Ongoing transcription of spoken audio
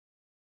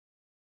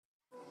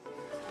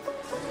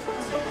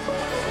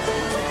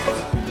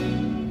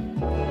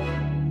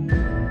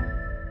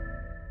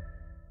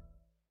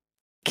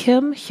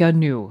Kim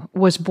Hyun-woo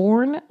was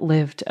born,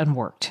 lived, and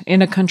worked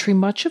in a country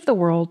much of the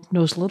world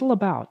knows little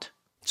about.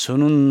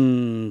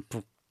 저는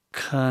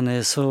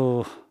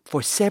북한에서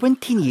For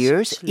 17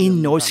 years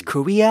in North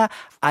Korea,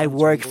 I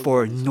worked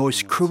for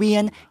North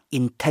Korean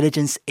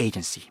intelligence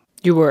agency.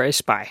 You were a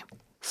spy.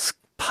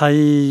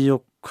 스파이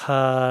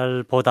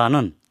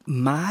역할보다는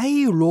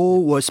My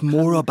role was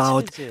more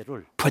about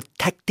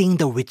protecting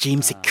the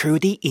regime's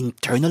security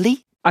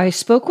internally. I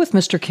spoke with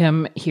Mr.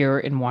 Kim here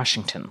in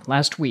Washington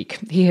last week.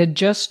 He had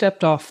just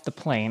stepped off the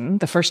plane,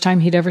 the first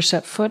time he'd ever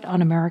set foot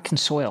on American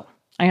soil.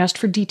 I asked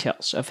for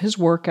details of his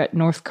work at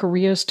North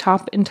Korea's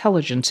top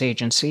intelligence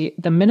agency,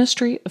 the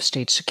Ministry of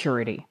State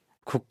Security.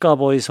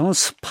 국가보위성은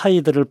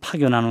스파이들을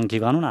파견하는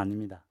기관은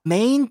아닙니다.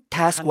 Main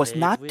task was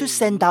not to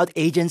send out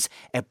agents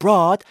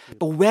abroad,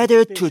 but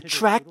rather to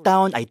track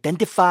down,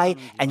 identify,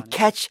 and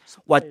catch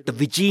what the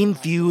regime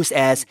views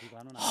as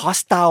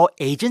hostile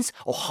agents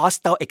or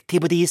hostile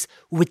activities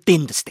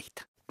within the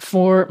state.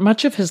 For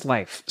much of his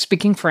life,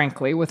 speaking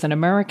frankly with an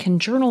American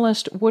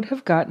journalist would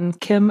have gotten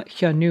Kim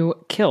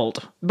Hyun-woo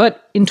killed.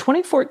 But in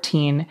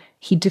 2014,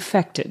 he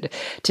defected.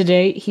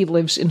 Today, he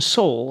lives in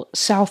Seoul,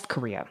 South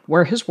Korea,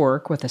 where his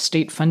work with a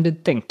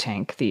state-funded think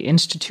tank, the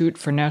Institute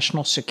for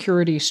National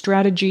Security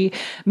Strategy,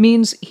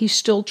 means he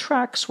still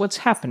tracks what's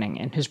happening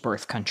in his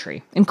birth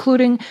country,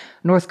 including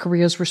North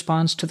Korea's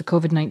response to the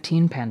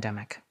COVID-19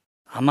 pandemic.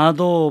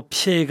 아마도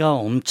피해가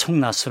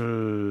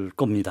엄청났을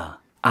겁니다.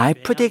 I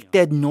predict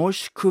that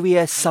North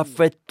Korea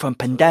suffered from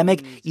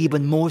pandemic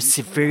even more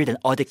severe than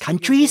other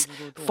countries,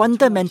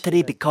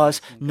 fundamentally because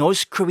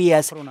North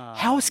Korea's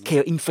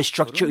healthcare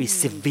infrastructure is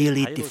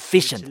severely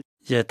deficient.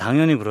 예,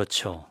 당연히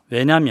그렇죠.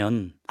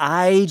 왜냐하면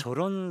I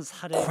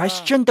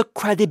question the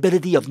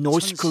credibility of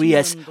North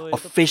Korea's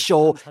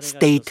official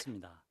state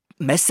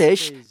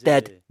message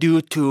that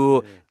due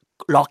to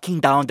locking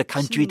down the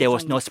country, there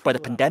was no spread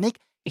of pandemic.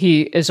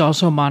 He is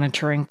also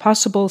monitoring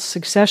possible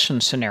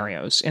succession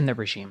scenarios in the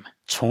regime.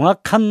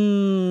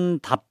 정확한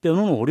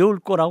답변은 어려울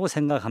거라고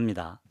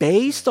생각합니다.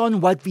 Based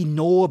on what we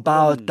know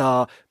about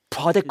the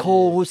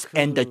protocols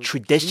and the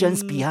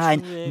traditions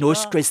behind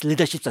North Korea's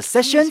leadership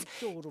succession,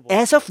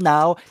 as of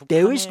now,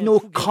 there is no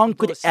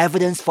concrete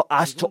evidence for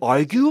us to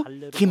argue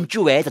Kim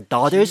Joo-ae, the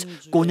daughter's,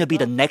 going to be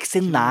the next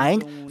in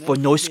line for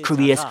North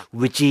Korea's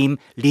regime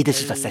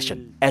leadership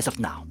succession, as of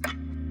now.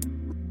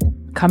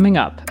 Coming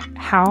up,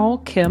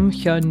 how Kim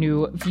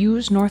Hyun-woo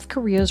views North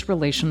Korea's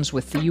relations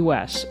with the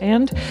U.S.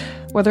 and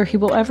whether he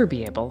will ever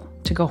be able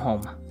to go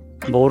home.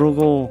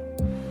 모르고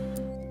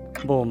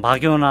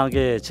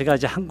막연하게 제가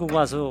이제 한국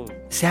와서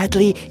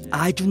Sadly,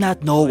 I do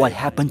not know what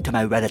happened to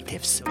my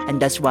relatives.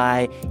 And that's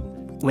why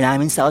when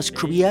I'm in South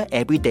Korea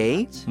every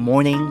day,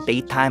 morning,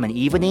 daytime, and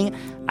evening,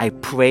 I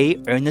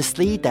pray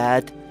earnestly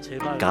that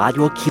God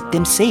will keep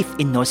them safe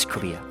in North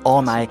Korea,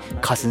 all my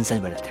cousins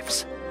and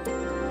relatives.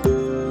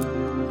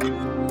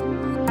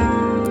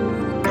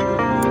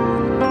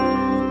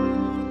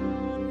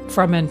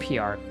 From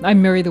NPR,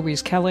 I'm Mary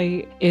Louise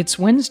Kelly. It's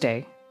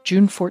Wednesday,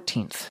 June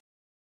 14th.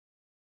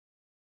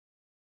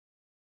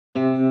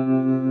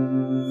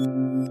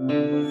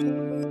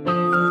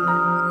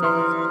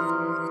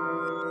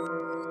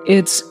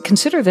 It's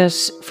Consider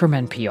This from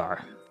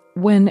NPR.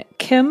 When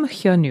Kim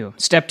Hyun-woo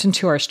stepped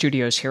into our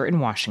studios here in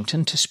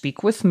Washington to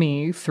speak with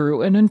me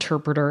through an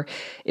interpreter,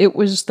 it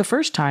was the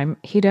first time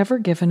he'd ever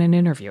given an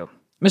interview.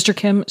 Mr.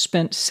 Kim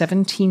spent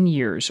 17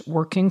 years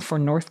working for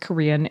North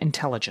Korean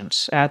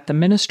intelligence at the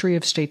Ministry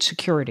of State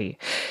Security.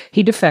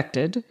 He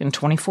defected in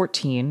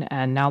 2014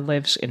 and now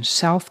lives in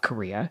South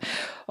Korea,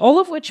 all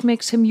of which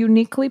makes him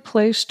uniquely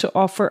placed to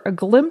offer a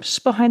glimpse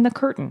behind the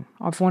curtain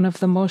of one of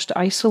the most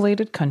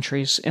isolated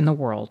countries in the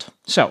world.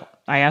 So,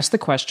 I asked the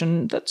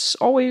question that's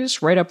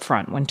always right up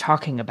front when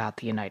talking about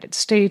the United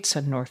States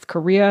and North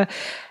Korea.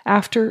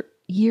 After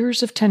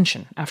years of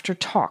tension, after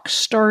talks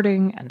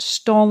starting and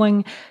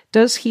stalling,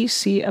 does he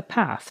see a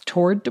path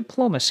toward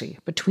diplomacy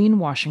between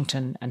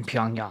Washington and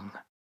Pyongyang?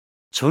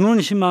 저는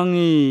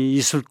희망이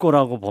있을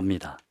거라고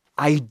봅니다.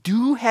 I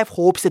do have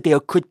hopes that there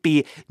could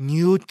be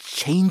new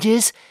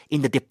changes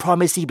in the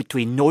diplomacy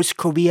between North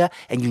Korea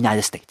and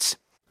United States.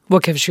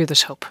 What gives you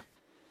this hope?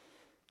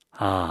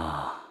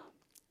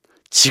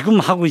 지금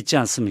하고 있지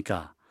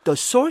않습니까? The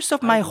source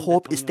of my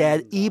hope is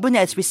that even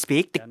as we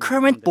speak, the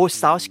current both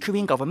South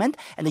Korean government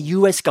and the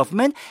U.S.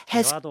 government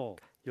has,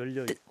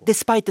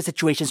 despite the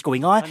situations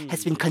going on,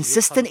 has been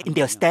consistent in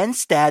their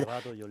stance that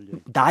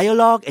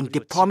dialogue and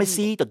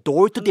diplomacy, the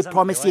door to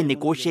diplomacy and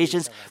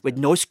negotiations with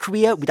North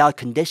Korea without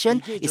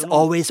condition is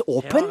always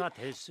open.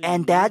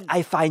 And that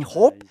I find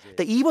hope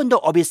that even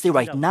though obviously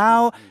right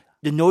now,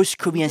 the North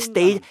Korean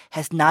state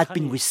has not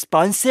been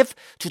responsive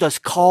to those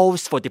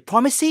calls for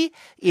diplomacy.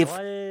 If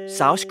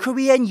South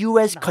Korea and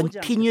U.S.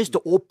 continues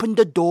to open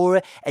the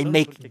door and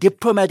make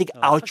diplomatic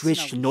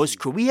outreach to North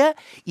Korea,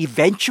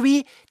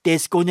 eventually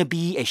there's going to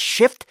be a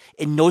shift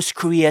in North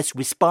Korea's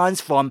response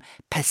from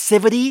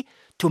passivity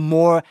to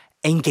more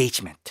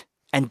engagement.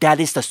 And that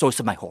is the source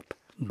of my hope.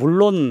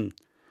 물론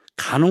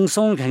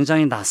가능성은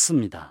굉장히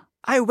낮습니다.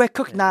 I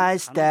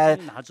recognize that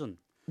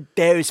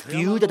there is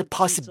viewed the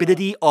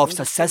possibility of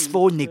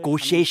successful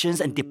negotiations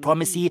and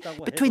diplomacy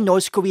between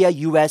North Korea,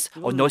 US,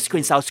 or North Korea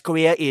and South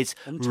Korea is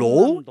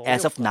low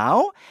as of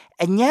now.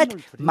 And yet,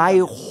 my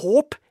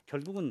hope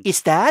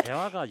is that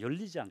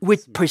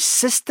with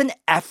persistent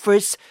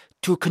efforts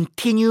to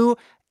continue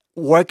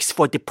works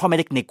for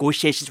diplomatic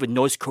negotiations with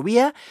North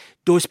Korea,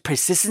 those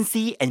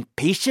persistency and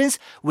patience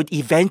would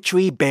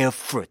eventually bear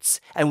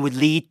fruits and would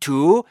lead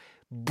to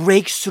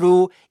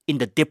breakthrough in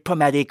the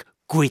diplomatic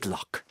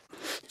gridlock.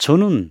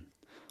 저는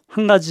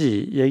한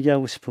가지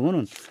얘기하고 싶은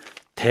거는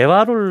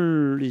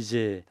대화를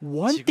이제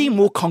One thing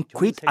more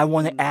concrete I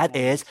want to add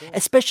is,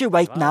 especially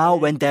right now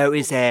when there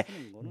is a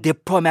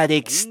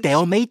diplomatic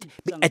stalemate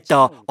at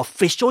the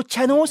official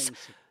channels,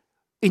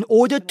 in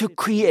order to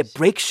create a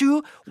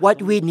breakthrough,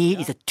 what we need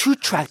is a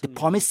two-track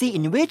diplomacy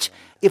in which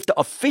if the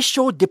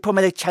official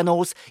diplomatic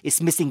channels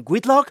is missing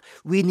gridlock,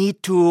 we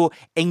need to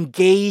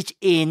engage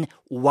in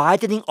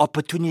widening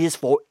opportunities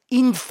for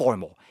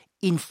informal,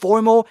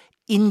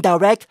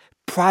 indirect,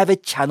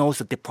 private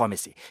channels of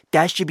diplomacy.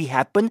 That should be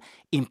happen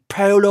in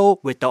parallel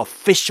with the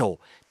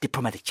official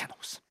diplomatic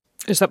channels.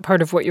 Is that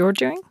part of what you're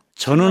doing?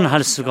 저는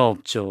할 수가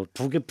없죠.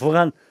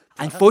 북한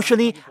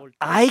Unfortunately,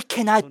 I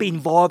cannot be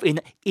involved in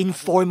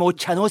informal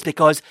channels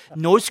because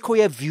North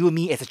Korea view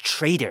me as a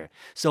traitor.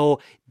 So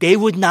they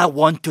would not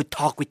want to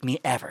talk with me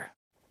ever.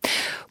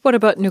 What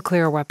about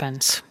nuclear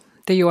weapons?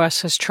 The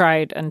U.S. has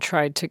tried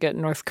to get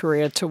North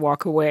Korea to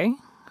walk away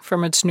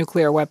from its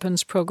nuclear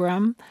weapons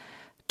program.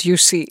 Do you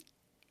see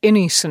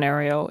any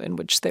scenario in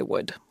which they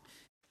would?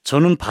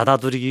 저는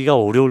받아들이기가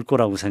어려울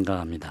거라고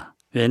생각합니다.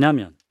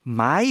 왜냐하면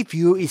My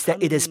view is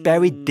that it is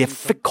very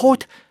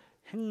difficult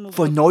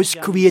for North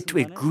Korea to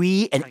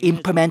agree and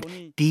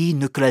implement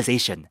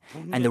denuclearization.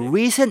 And the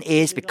reason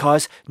is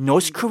because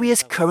North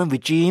Korea's current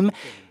regime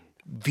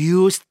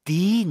views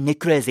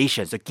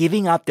denuclearization, so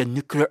giving up the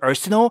nuclear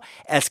arsenal,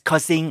 as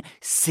causing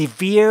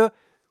severe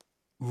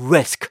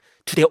risk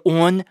to their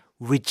own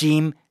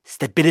regime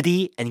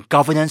stability and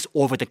governance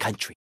over the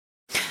country.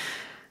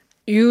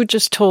 You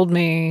just told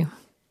me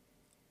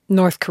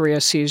North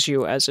Korea sees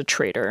you as a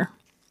traitor.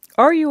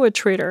 Are you a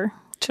traitor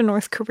to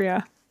North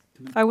Korea?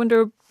 I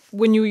wonder,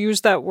 when you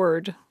use that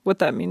word, what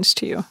that means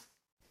to you.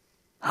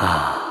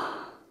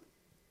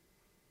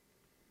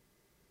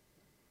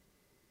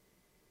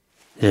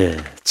 예,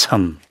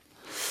 참.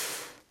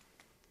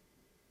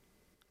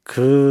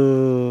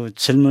 그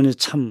질문이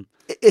참.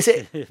 Is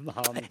it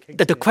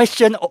that the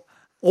question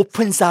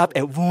opens up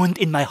a wound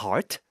in my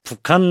heart?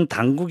 북한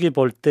당국이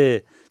볼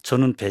때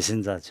저는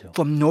배신자죠.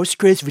 From North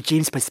Korea's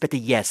regime's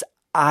perspective, yes,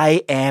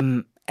 I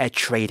am a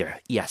traitor.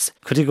 Yes.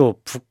 그리고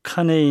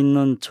북한에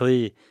있는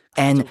저희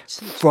And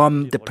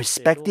from the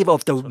perspective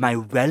of my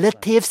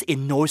relatives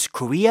in North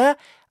Korea,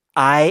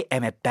 I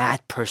am a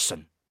bad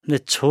person. 근데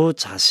저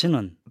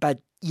자신은 But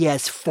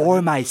yes,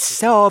 for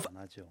myself,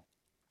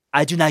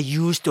 I do not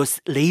use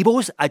those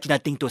labels. I do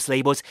not think those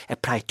labels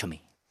apply to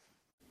me.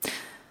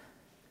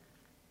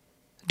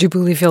 Do you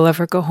believe you'll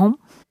ever go home?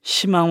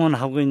 희망은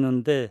하고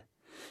있는데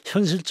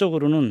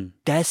현실적으로는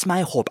That's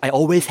my hope. I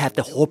always have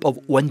the hope of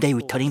one day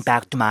returning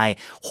back to my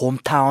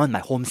hometown, my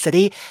home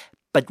city.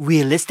 But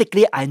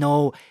realistically, I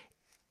know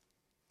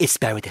it's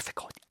very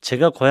difficult.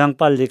 제가 고향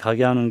빨리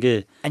가게 하는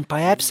게 And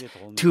perhaps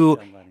to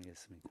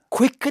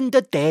quicken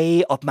the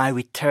day of my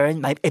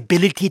return, my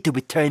ability to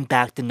return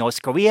back to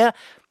North Korea,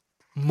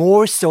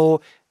 more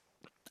so,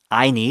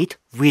 we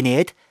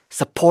need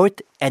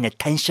support and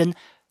attention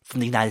from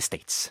the United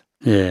States.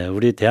 예,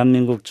 우리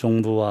대한민국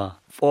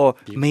정부와 For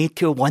me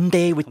to one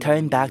day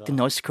return back to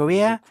North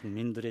Korea,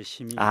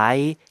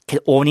 I can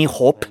only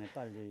hope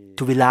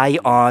to rely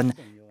on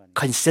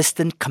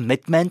consistent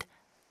commitment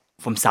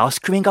from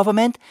South Korean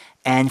government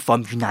and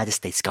from United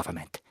States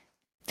government.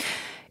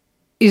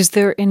 Is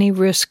there any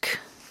risk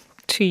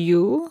to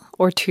you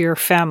or to your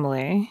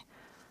family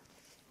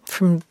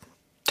from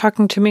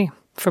talking to me,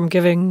 from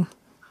giving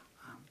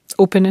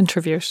open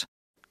interviews?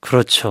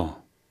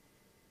 그렇죠.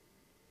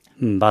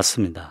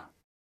 맞습니다.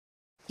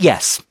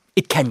 Yes,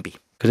 it can be.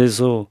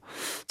 그래서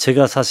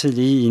제가 사실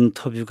이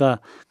인터뷰가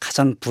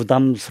가장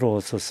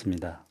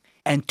부담스러웠었습니다.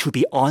 And to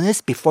be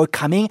honest, before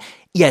coming,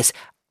 yes,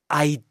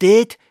 I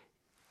did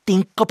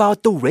think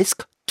about the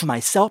risk to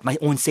myself, my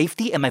own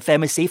safety and my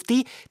family's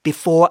safety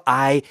before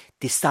I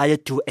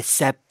decided to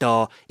accept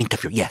the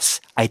interview.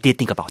 Yes, I did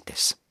think about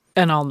this.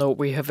 And I'll note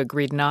we have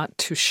agreed not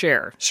to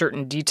share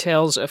certain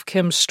details of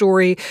Kim's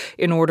story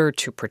in order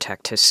to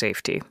protect his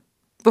safety.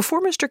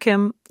 Before Mr.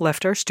 Kim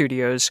left our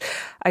studios,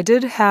 I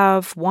did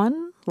have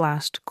one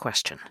last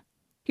question.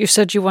 You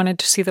said you wanted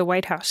to see the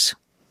White House.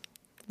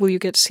 Will you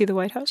get to see the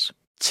White House?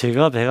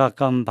 제가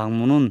백악관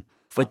방문은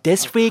For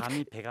this week,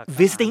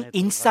 visiting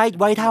inside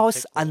White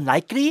House,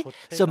 unlikely.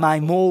 So my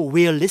more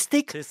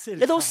realistic,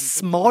 little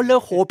smaller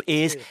hope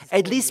is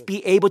at least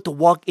be able to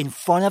walk in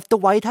front of the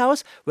White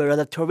House where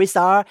other tourists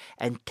are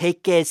and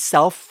take a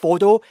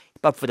self-photo.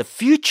 But for the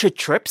future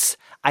trips,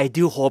 I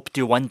do hope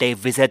to one day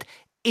visit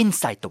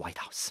inside the White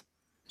House.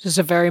 This is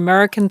a very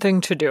American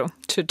thing to do,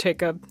 to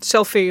take a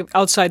selfie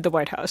outside the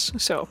White House.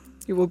 So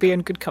You will be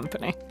in good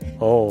company.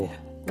 Oh.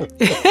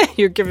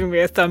 You're giving me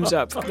a thumbs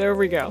up. There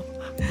we go.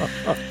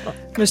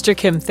 Mr.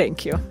 Kim,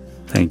 thank you.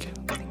 Thank you.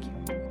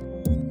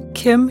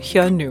 Kim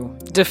Hyun-woo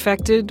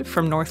defected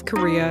from North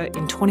Korea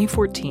in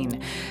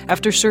 2014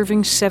 after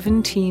serving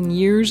 17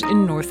 years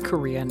in North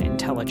Korean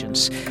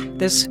intelligence.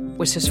 This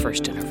was his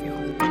first interview.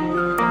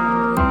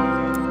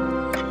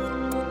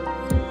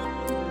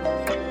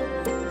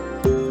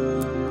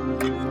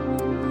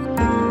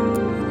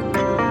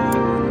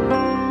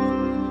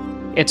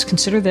 It's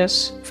Consider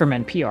This from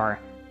NPR.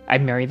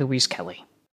 I'm Mary Louise Kelly.